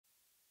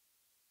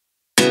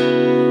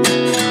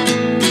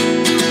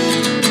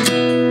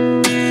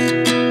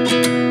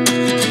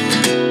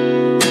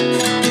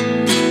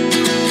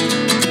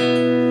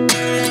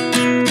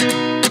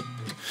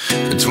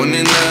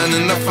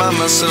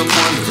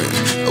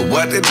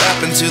What did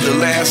happen to the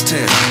last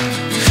 10?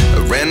 I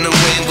ran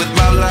away with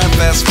my life,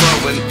 fast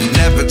forward,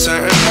 never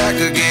turn back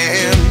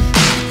again.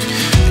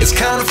 It's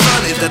kind of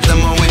funny that the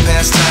more we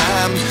pass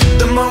time,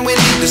 the more we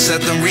need to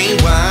set them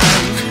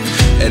rewind.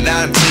 And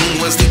 19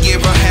 was the year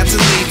I had to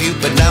leave you,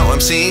 but now I'm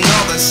seeing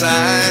all the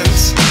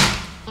signs.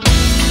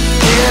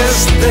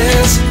 Is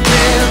this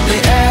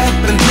really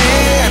happening?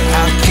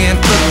 I can't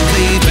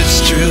believe it's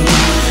true.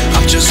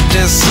 I'm just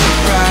as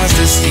surprised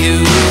as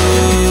you.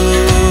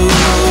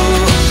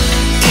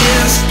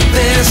 Is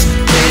this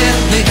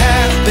really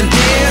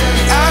happening?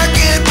 I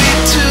can't be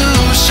too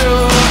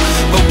sure,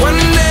 but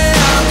one day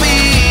I'll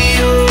be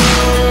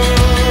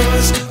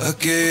yours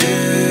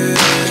again.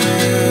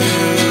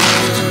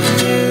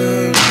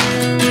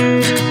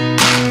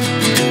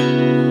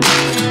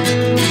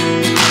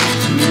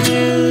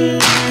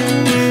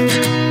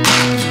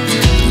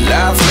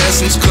 Life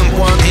lessons come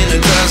one in a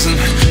dozen,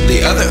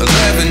 the other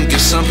 11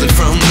 give something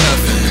from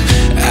nothing.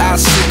 I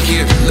sit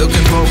here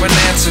looking for an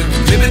answer.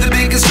 Maybe the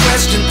biggest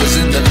question was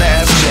in the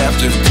last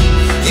chapter.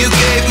 You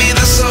gave me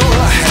the soul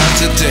I have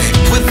today.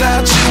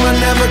 Without you I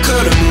never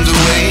could have moved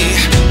away.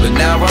 But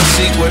now I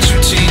see what you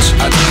teach.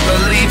 I do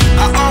believe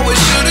I always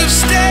should have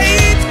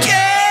stayed.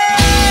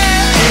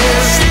 Yeah.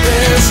 Is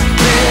this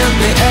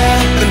really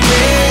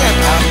happening?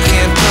 I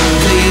can't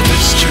believe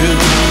it's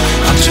true.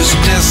 I'm just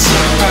as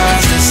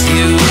surprised as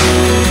you.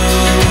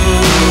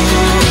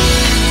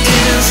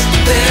 Is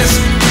this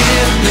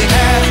really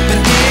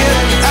happening?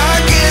 I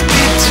can't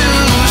be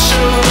too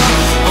sure,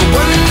 but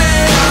one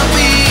day I'll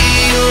be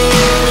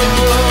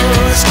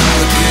yours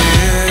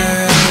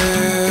again.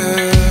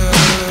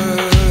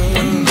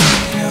 One day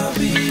I'll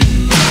be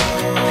yours.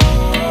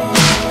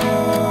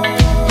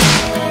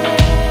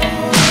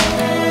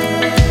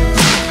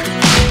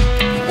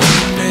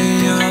 One day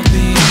I'll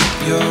be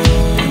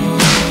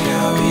yours.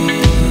 I'll be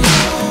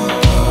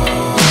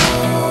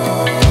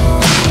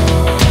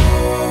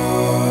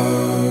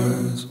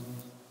yours.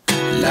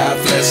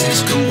 Life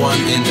lessons come one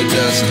in a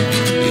dozen,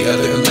 the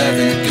other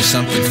 11 give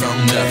something from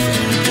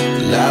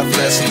nothing. Life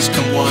lessons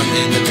come one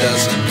in a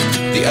dozen,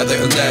 the other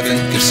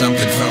 11 give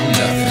something from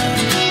nothing.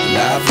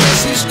 Life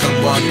lessons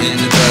come one in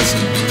a dozen,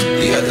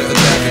 the other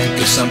 11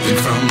 give something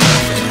from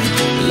nothing.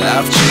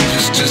 Life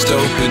changes just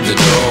open the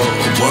door.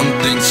 One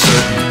thing's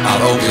certain,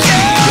 I'll always be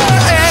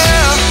yours.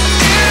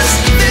 Is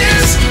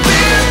this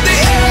really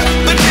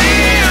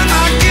happening? I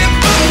can't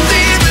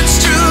believe it's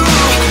true.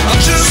 I'm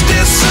just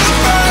as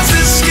surprised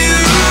as you.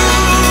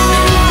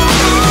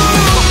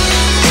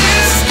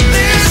 Is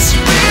this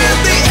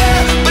really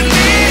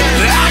happening?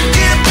 I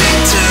can't be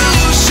too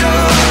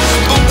sure,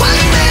 but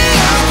one day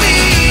I'll be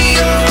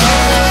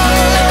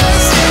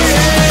yours.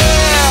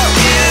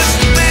 Yeah. Is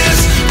this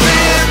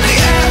really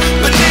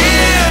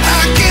happening? I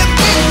can't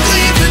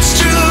believe it's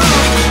true.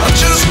 I'm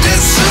just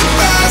as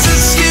surprised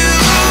as you.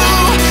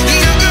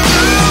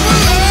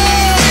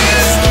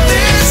 Is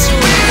this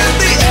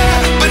really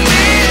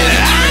happening?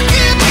 I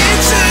can't be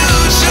too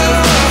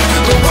sure,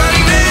 but one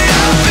day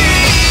I'll be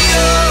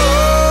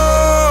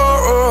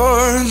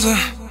yours.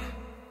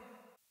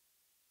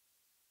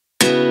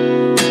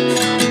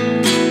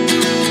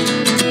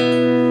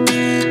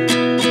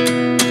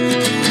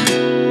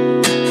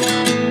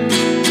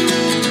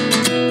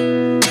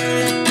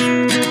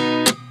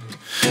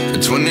 At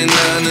 29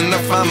 and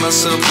I find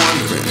myself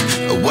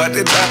wondering, what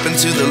did happen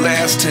to the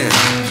last 10?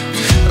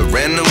 I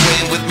ran away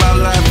with my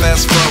life,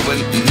 fast forward,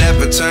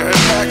 never turn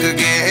back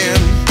again.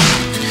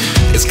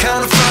 It's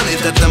kind of funny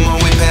that the more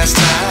we pass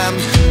time,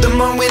 the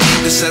more we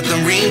need to set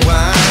them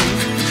rewind.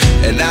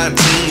 And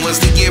 19 was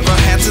the year I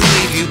had to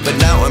leave you, but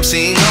now I'm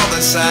seeing all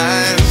the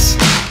signs.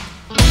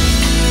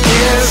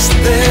 Is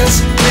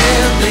this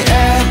really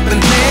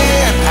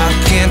happening? I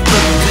can't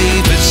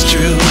believe it's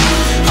true.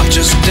 I'm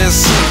just as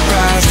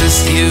surprised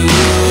as you.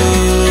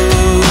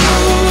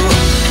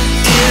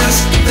 Is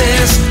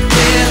this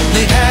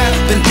really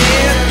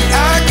happening?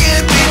 I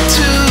can't be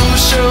too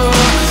sure,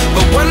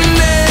 but one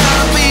day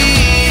I'll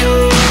be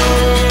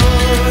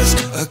yours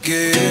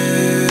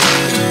again.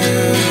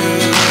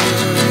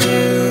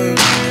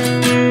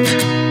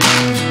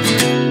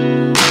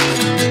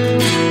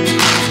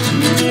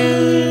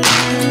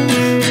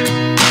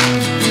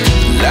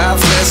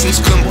 Life lessons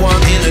come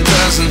one in a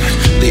dozen,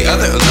 the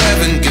other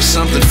 11 give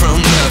something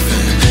from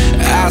nothing.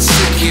 I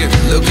sit here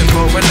looking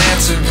for an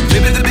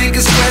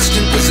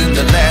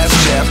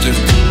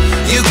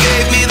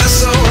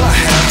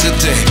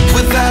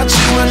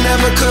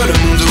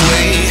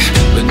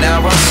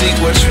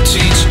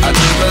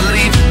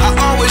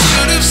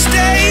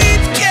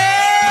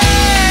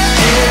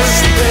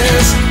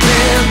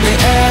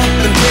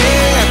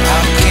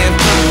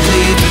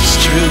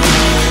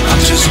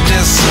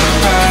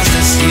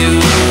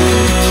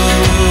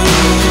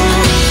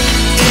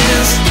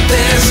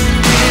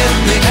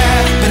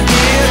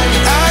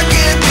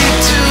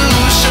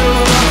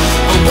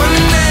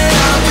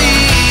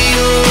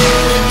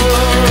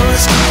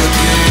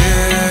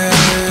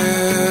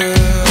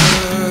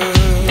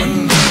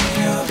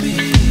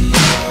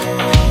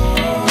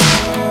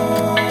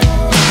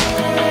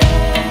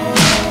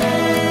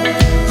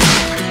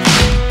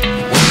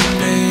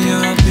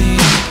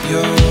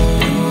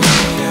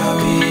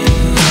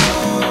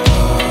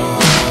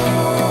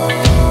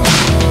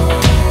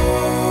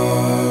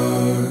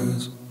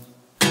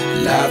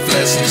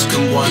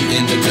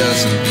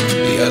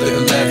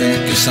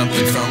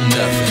something from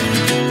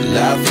nothing.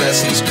 Life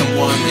lessons come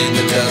one in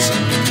a dozen.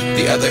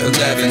 The other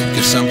 11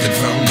 give something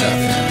from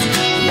nothing.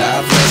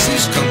 Life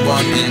lessons come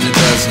one in a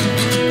dozen.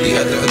 The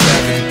other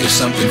 11 give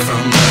something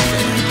from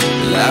nothing.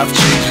 Life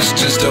changes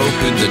just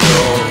open the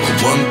door.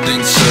 One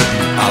thing's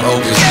certain, I'll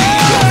always be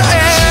yours.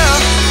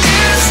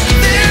 Is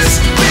this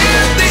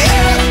really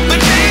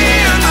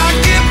happening? I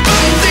can't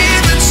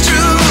believe it's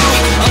true.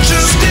 I'm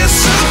just as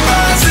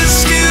surprised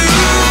as you.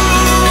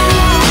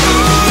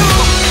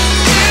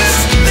 Is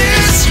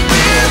this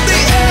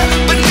really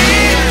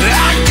happening?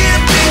 I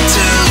can't be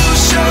too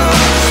sure,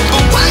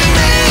 but one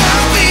day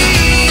I'll be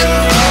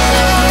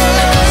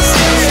yours.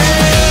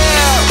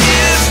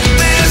 Is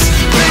this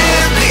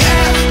really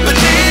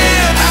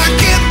happening? I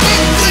can't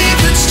believe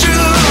it's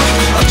true.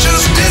 I'm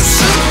just as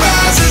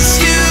surprised as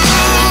you.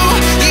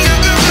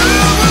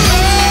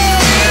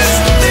 Is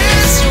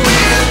this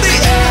really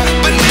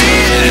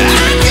happening? I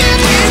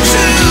can't be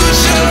too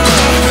sure,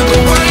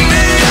 but one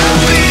day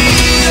I'll be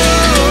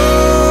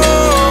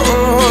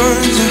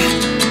yours.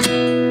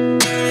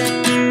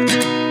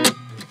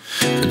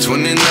 At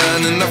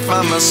 29 and I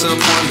find myself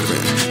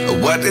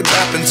wondering what did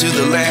happen to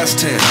the last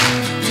 10.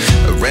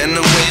 I ran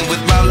away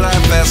with my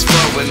life, fast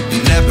forward,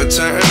 never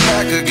turn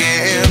back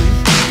again.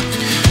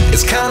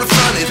 It's kind of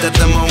funny that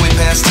the more we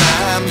pass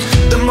time,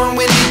 the more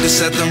we need to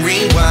set them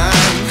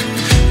rewind.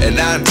 And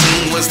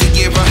 19 was the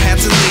year I had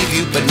to leave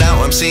you, but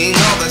now I'm seeing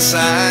all the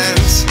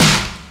signs.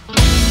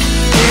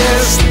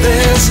 Is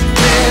this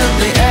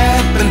really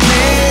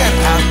happening?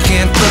 I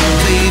can't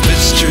believe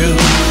it's true.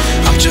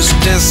 I'm just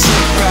as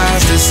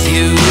surprised as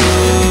you.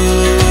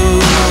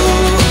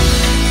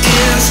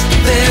 Is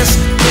this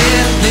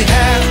really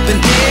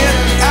happening?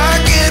 I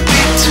can't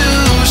be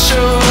too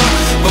sure,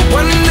 but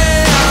one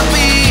day I'll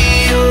be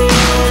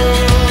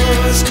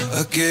yours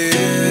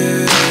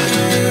again.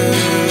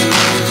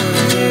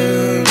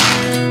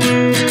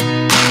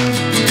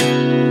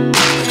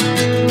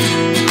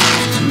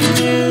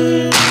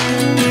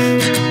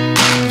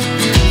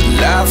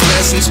 Life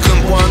lessons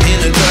come one in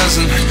a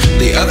dozen.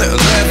 The other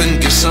 11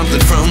 give something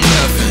from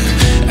nothing.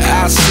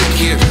 I sit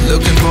here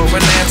looking for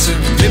an answer.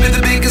 Maybe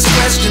the biggest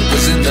question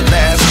was in the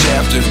last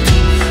chapter.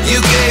 You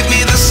gave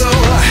me the soul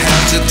I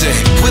have today.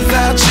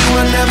 Without you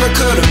I never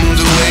could have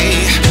moved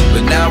away.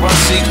 But now I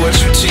see what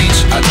you teach.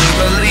 I do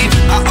believe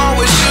I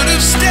always should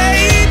have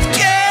stayed.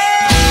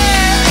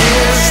 Yeah.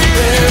 Is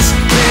this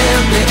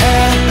really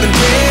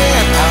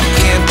happening? I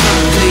can't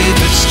believe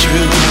it's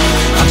true.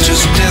 I'm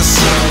just as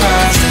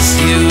surprised as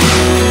you.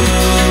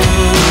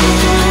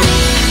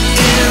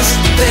 Is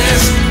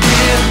this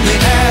really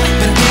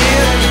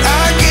happening? I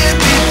can't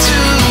be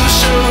too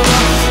sure,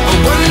 but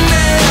one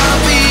day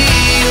I'll be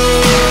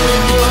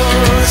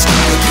yours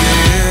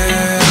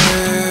again.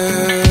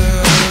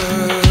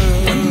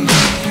 One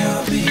day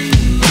I'll be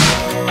yours.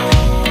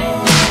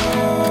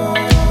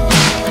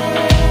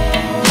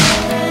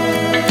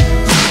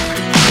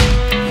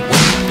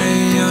 One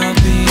day I'll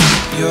be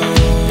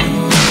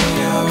yours.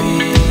 I'll be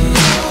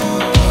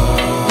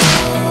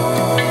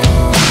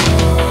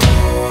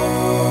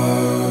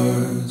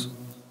Yours.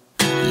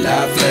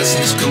 Life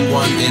lessons come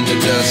one in a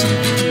dozen.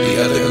 The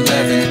other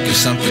 11 give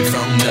something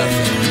from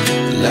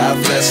nothing.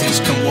 Life lessons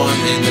come one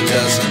in a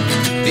dozen.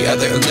 The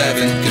other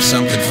 11 give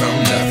something from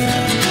nothing.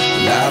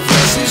 Life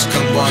lessons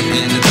come one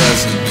in a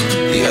dozen.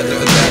 The other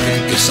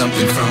 11 give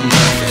something from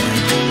nothing.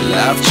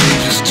 Life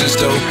changes just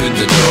open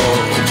the door.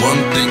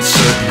 One thing's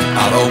certain,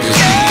 I'll always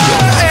be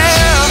yours.